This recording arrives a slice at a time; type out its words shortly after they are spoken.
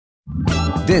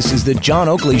This is the John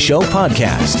Oakley Show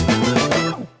podcast.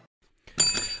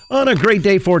 On a great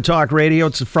day for talk radio,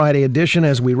 it's a Friday edition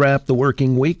as we wrap the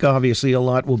working week. Obviously, a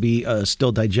lot will be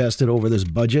still digested over this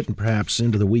budget and perhaps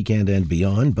into the weekend and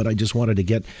beyond. But I just wanted to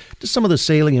get to some of the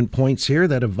salient points here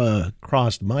that have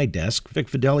crossed my desk. Vic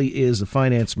Fedeli is the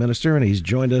finance minister, and he's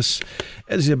joined us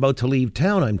as he's about to leave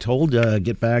town, I'm told,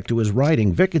 get back to his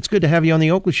writing. Vic, it's good to have you on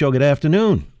the Oakley Show. Good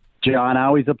afternoon. John,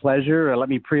 always a pleasure. Let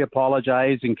me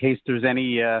pre-apologize in case there's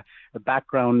any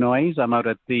background noise. I'm out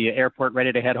at the airport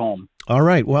ready to head home. All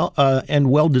right. Well, and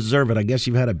well-deserved. I guess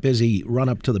you've had a busy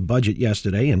run-up to the budget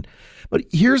yesterday. But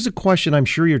here's a question I'm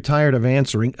sure you're tired of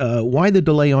answering. Why the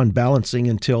delay on balancing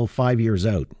until 5 years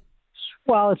out?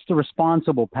 Well, it's the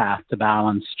responsible path to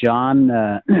balance, John.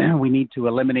 We need to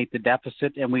eliminate the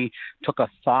deficit, and we took a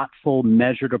thoughtful,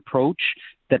 measured approach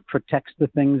that protects the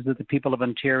things that the people of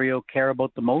Ontario care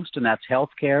about the most, and that's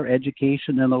healthcare,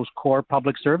 education, and those core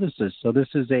public services. So this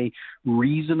is a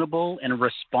reasonable and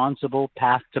responsible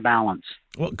path to balance.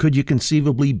 Well, could you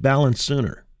conceivably balance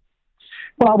sooner?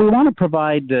 Well, we want to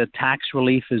provide tax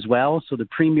relief as well. So the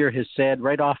Premier has said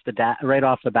right off the bat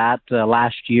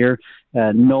last year,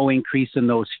 no increase in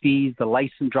those fees.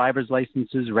 The driver's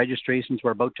licenses, registrations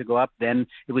were about to go up. Then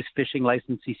it was fishing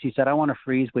licenses. He said, I want to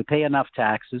freeze. We pay enough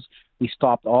taxes. We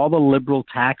stopped all the liberal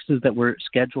taxes that were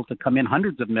scheduled to come in,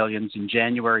 hundreds of millions in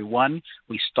January 1.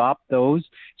 We stopped those.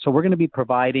 So we're going to be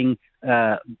providing,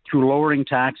 through lowering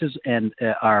taxes and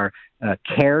our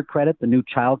care credit, the new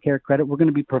child care credit, we're going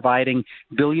to be providing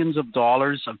billions of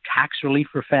dollars of tax relief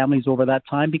for families over that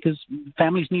time because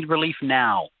families need relief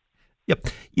now. Yep.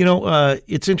 You know,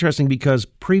 it's interesting because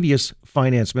previous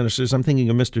finance ministers, I'm thinking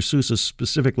of Mr. Sousa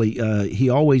specifically, he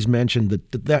always mentioned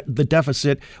that the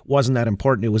deficit wasn't that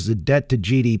important. It was the debt to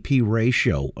GDP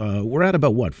ratio. We're at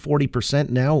about, 40%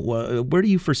 now? Where do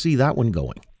you foresee that one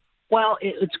going? Well,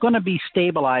 it's going to be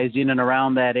stabilized in and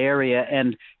around that area.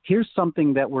 And here's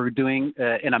something that we're doing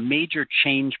in a major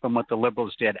change from what the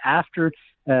Liberals did. After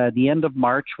the end of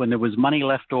March, when there was money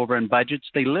left over in budgets,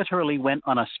 they literally went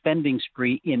on a spending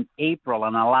spree in April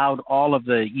and allowed all of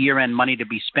the year-end money to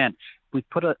be spent. We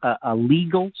put a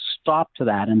legal stop to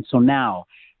that. And so now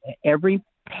every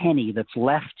penny that's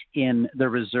left in the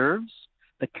reserves,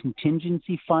 the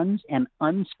contingency funds, and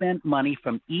unspent money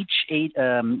from each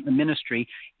ministry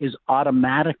is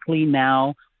automatically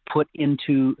now put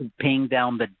into paying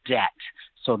down the debt.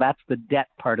 So that's the debt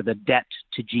part of the debt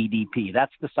to GDP.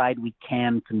 That's the side we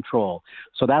can control.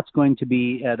 So that's going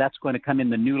to come in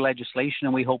the new legislation,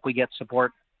 and we hope we get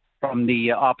support from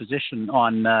the opposition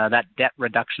on that debt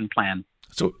reduction plan.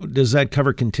 So does that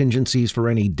cover contingencies for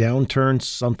any downturns,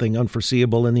 something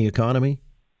unforeseeable in the economy?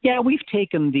 Yeah, we've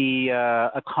taken the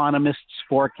economists'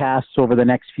 forecasts over the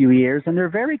next few years, and they're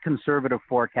very conservative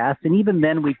forecasts. And even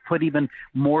then, we've put even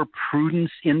more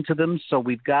prudence into them. So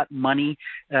we've got money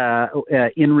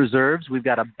in reserves. We've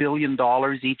got $1 billion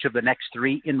each of the next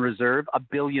 3 in reserve. $1.3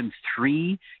 billion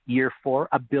year 4,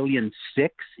 $1.6 billion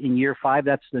in year 5.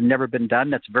 That's never been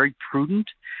done. That's very prudent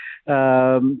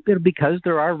because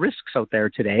there are risks out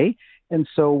there today. And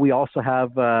so we also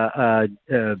have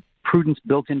prudence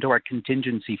built into our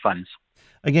contingency funds.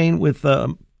 Again, with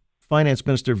Finance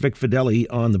Minister Vic Fedeli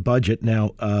on the budget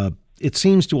now, it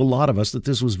seems to a lot of us that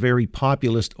this was very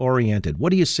populist-oriented.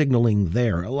 What are you signaling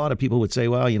there? A lot of people would say,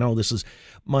 well, this is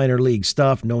minor league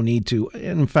stuff, no need to.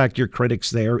 In fact, your critics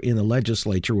there in the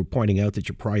legislature were pointing out that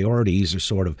your priorities are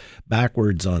sort of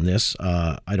backwards on this.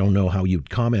 I don't know how you'd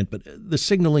comment, but the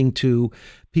signaling to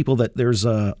people that there's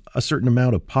a certain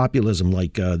amount of populism,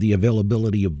 like the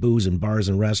availability of booze in bars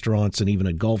and restaurants and even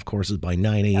at golf courses by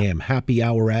 9 a.m. Happy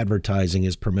hour advertising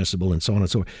is permissible and so on and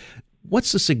so forth.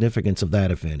 What's the significance of that,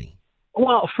 if any?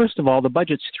 Well, first of all, the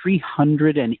budget's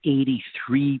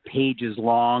 383 pages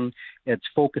long. It's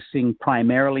focusing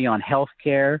primarily on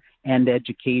healthcare and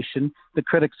education. The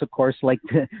critics, of course, like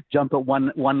to jump at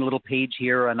one little page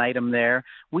here or an item there.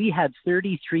 We had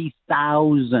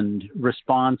 33,000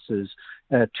 responses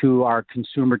to our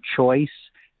consumer choice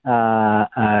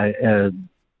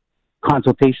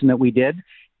consultation that we did.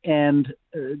 And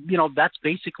that's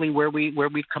basically where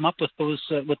we've come up with those.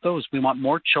 We want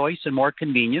more choice and more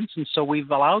convenience, and so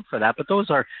we've allowed for that. But those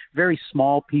are very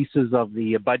small pieces of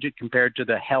the budget compared to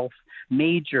the health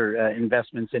major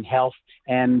investments in health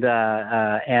and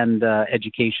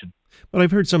education. But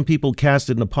I've heard some people cast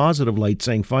it in a positive light,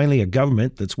 saying finally a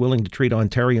government that's willing to treat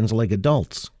Ontarians like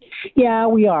adults. Yeah,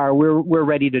 we are. We're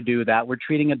ready to do that. We're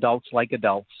treating adults like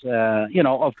adults.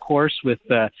 Of course, with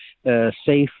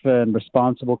safe and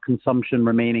responsible consumption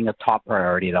remaining a top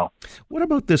priority, though. What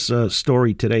about this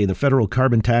story today? The Federal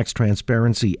Carbon Tax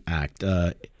Transparency Act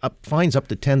fines up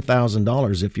to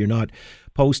 $10,000 if you're not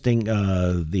posting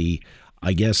the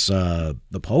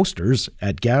posters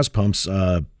at gas pumps.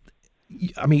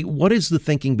 What is the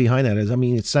thinking behind that?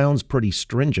 It sounds pretty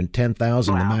stringent.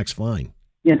 10,000, the max fine.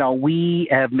 We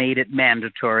have made it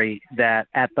mandatory that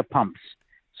at the pumps,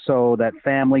 so that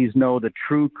families know the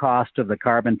true cost of the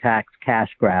carbon tax cash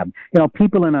grab.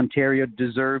 People in Ontario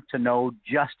deserve to know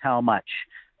just how much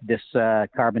this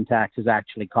carbon tax is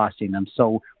actually costing them.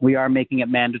 So we are making it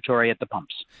mandatory at the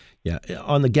pumps. Yeah.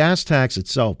 On the gas tax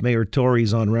itself, Mayor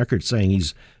Tory's on record saying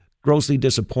he's grossly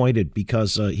disappointed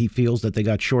because he feels that they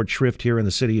got short shrift here in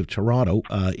the city of Toronto.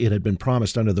 It had been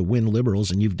promised under the Win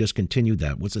Liberals, and you've discontinued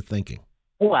that. What's the thinking?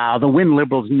 Wow, the Win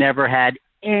Liberals never had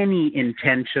any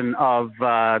intention of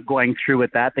going through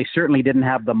with that. They certainly didn't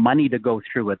have the money to go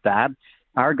through with that.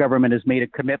 Our government has made a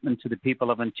commitment to the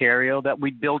people of Ontario that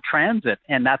we'd build transit,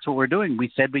 and that's what we're doing. We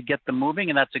said we'd get them moving,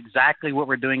 and that's exactly what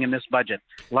we're doing in this budget.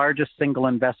 Largest single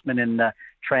investment in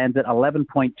transit,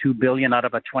 $11.2 billion out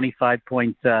of a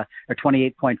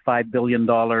 $28.5 billion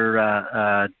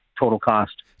total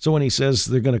cost. So when he says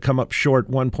they're going to come up short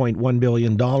 $1.1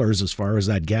 billion as far as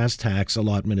that gas tax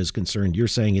allotment is concerned, you're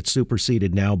saying it's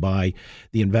superseded now by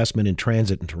the investment in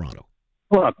transit in Toronto?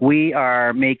 Look, we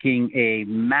are making a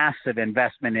massive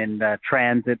investment in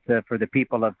transit for the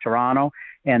people of Toronto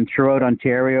and throughout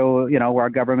Ontario. Our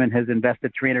government has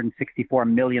invested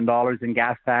 $364 million in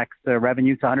gas tax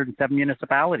revenue to 107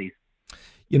 municipalities.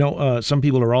 Some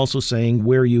people are also saying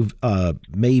where you've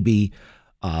maybe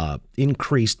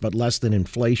increased but less than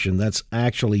inflation, that's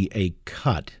actually a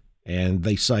cut. And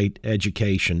they cite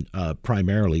education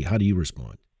primarily. How do you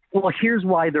respond? Well, here's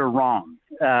why they're wrong.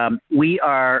 We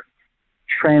are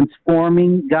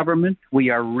transforming government. We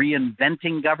are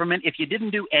reinventing government. If you didn't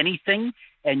do anything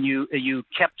and you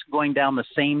kept going down the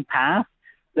same path,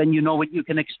 then you know what you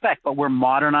can expect. But we're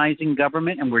modernizing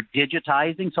government and we're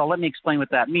digitizing. So let me explain what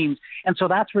that means. And so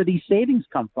that's where these savings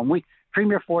come from.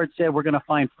 Premier Ford said we're going to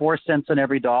find 4 cents on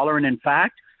every dollar. And in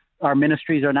fact, our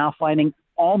ministries are now finding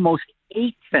almost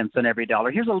 8 cents on every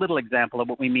dollar. Here's a little example of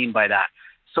what we mean by that.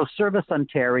 So Service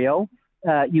Ontario,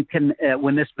 you can,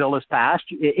 when this bill is passed,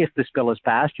 if this bill is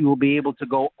passed, you will be able to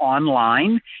go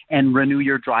online and renew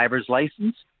your driver's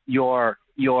license, your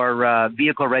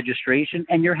vehicle registration,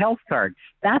 and your health card.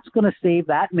 That's going to save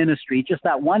that ministry, just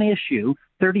that one issue,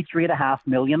 $33.5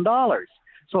 million.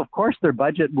 So, of course, their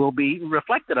budget will be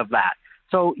reflective of that.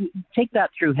 So take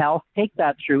that through health, take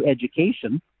that through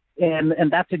education,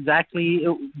 and that's exactly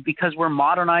because we're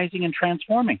modernizing and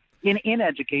transforming. In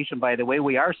education, by the way,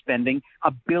 we are spending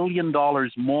 $1 billion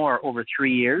more over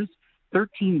 3 years,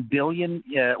 $13 billion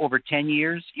over 10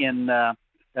 years in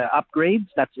upgrades.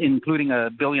 That's including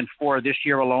 $1.4 billion this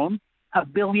year alone.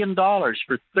 $1 billion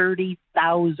for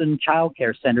 30,000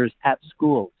 childcare centers at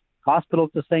schools.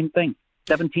 Hospitals, the same thing.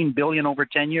 $17 billion over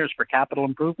 10 years for capital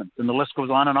improvements, and the list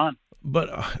goes on and on.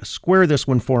 But square this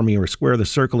one for me, or square the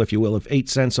circle, if you will. If 8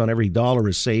 cents on every dollar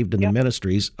is saved in the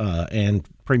ministries, and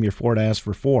Premier Ford asked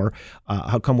for 4,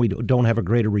 how come we don't have a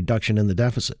greater reduction in the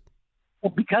deficit?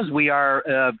 Well, because we are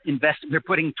we're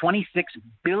putting $26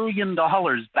 billion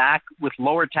back with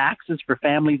lower taxes for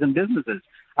families and businesses.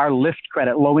 Our LIFT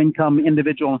credit, low-income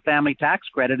individual and family tax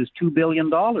credit, is $2 billion.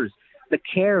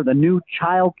 The new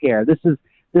child care, this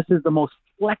is the most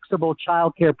flexible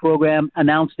child care program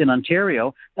announced in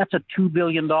Ontario. That's a $2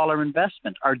 billion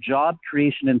investment. Our job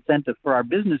creation incentive for our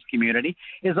business community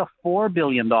is a $4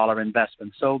 billion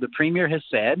investment. So the Premier has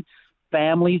said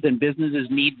families and businesses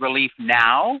need relief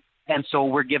now, and so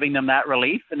we're giving them that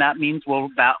relief, and that means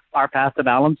our path to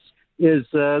balance is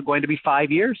going to be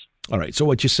 5 years. All right, so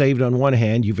what you saved on one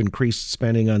hand, you've increased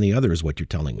spending on the other is what you're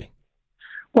telling me.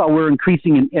 Well, we're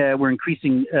increasing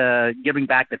giving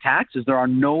back the taxes. There are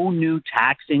no new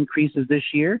tax increases this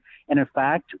year. And in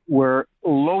fact, we're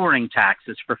lowering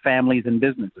taxes for families and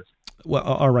businesses. Well,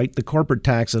 all right. The corporate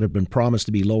tax that had been promised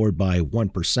to be lowered by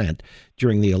 1%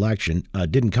 during the election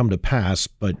didn't come to pass,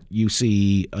 but you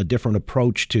see a different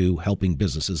approach to helping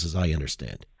businesses, as I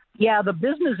understand. Yeah, the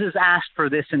businesses asked for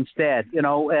this instead.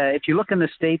 If you look in the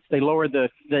States, they lowered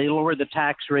the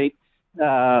tax rate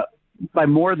by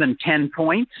more than 10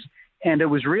 points, and it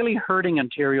was really hurting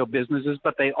Ontario businesses.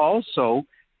 But they also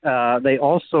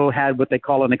had what they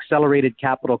call an accelerated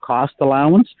capital cost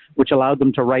allowance, which allowed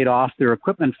them to write off their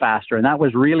equipment faster, and that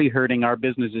was really hurting our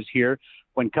businesses here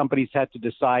when companies had to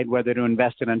decide whether to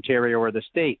invest in Ontario or the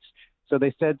States. So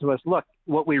they said to us, look,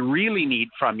 what we really need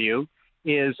from you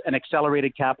is an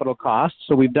accelerated capital cost.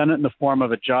 So we've done it in the form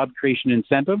of a job creation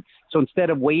incentive. So instead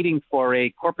of waiting for a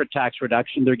corporate tax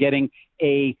reduction, they're getting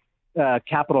a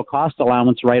capital cost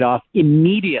allowance write-off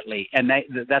immediately. And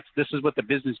this is what the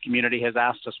business community has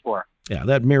asked us for. Yeah,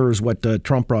 that mirrors what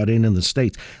Trump brought in the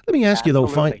States. Let me ask you,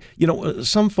 though,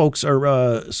 some folks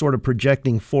are sort of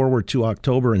projecting forward to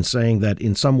October and saying that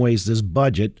in some ways this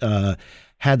budget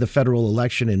had the federal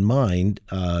election in mind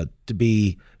to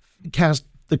be cast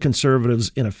the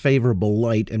Conservatives in a favorable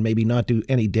light and maybe not do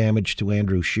any damage to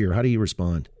Andrew Scheer. How do you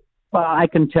respond? Well, I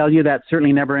can tell you that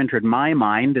certainly never entered my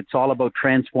mind. It's all about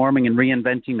transforming and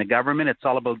reinventing the government. It's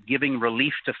all about giving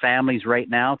relief to families right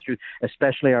now through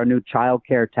especially our new child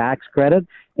care tax credit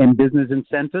and business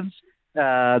incentives.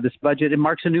 This budget, it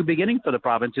marks a new beginning for the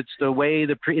province. It's the way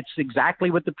it's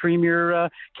exactly what the Premier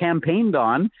campaigned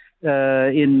on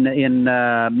in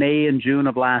May and June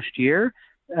of last year.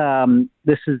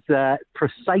 This is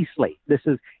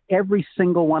every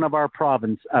single one of our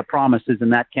promises in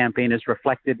that campaign is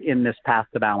reflected in this path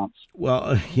to balance. Well,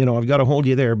 I've got to hold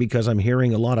you there because I'm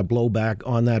hearing a lot of blowback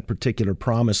on that particular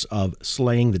promise of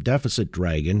slaying the deficit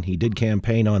dragon. He did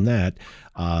campaign on that,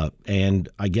 and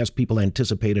I guess people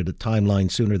anticipated a timeline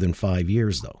sooner than 5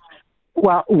 years, though.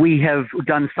 Well, we have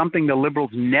done something the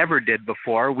Liberals never did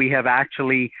before. We have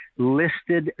actually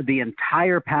listed the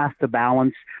entire path to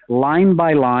balance line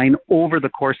by line over the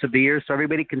course of the year so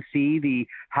everybody can see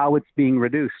how it's being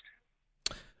reduced.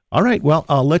 All right. Well,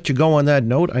 I'll let you go on that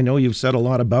note. I know you've said a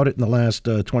lot about it in the last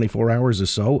 24 hours or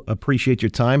so. Appreciate your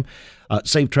time.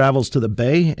 Safe travels to the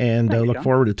Bay, and look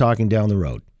forward to talking down the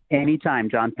road. Anytime,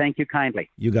 John. Thank you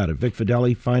kindly. You got it. Vic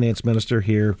Fedeli, Finance Minister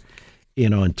here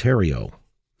in Ontario.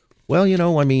 Well,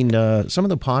 some of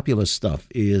the populist stuff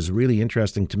is really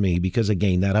interesting to me because,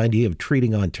 again, that idea of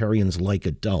treating Ontarians like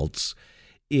adults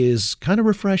is kind of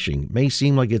refreshing. May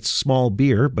seem like it's small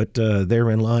beer, but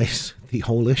therein lies the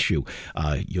whole issue.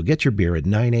 You'll get your beer at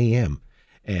 9 a.m.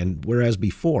 And whereas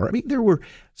before, there were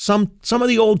some of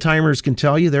the old timers can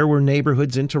tell you there were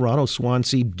neighborhoods in Toronto,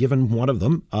 Swansea, given one of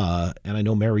them. And I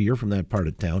know, Mary, you're from that part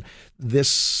of town.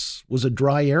 This was a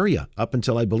dry area up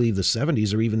until, I believe, the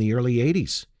 70s or even the early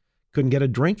 80s. Couldn't get a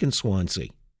drink in Swansea.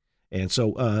 And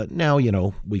so now,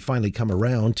 we finally come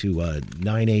around to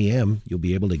 9 a.m. You'll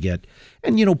be able to get,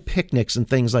 and, picnics and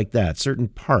things like that. Certain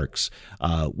parks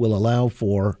will allow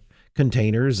for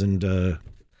containers, and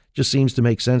just seems to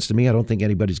make sense to me. I don't think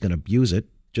anybody's going to abuse it,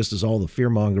 just as all the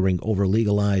fear-mongering over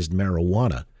legalized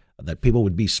marijuana, that people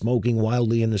would be smoking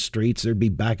wildly in the streets. There'd be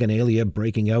bacchanalia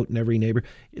breaking out in every neighbor.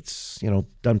 It's,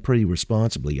 done pretty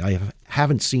responsibly. I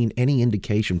haven't seen any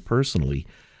indication personally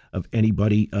of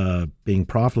anybody being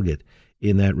profligate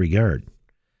in that regard.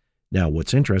 Now,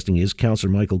 what's interesting is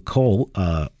Councillor Michael Cole,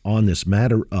 on this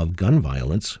matter of gun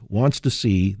violence, wants to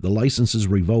see the licenses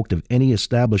revoked of any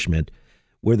establishment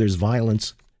where there's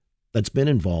violence that's been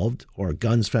involved or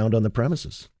guns found on the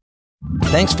premises.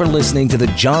 Thanks for listening to the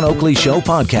John Oakley Show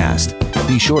podcast.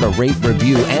 Be sure to rate,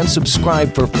 review, and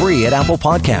subscribe for free at Apple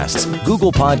Podcasts,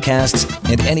 Google Podcasts,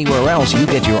 and anywhere else you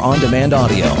get your on-demand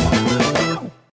audio.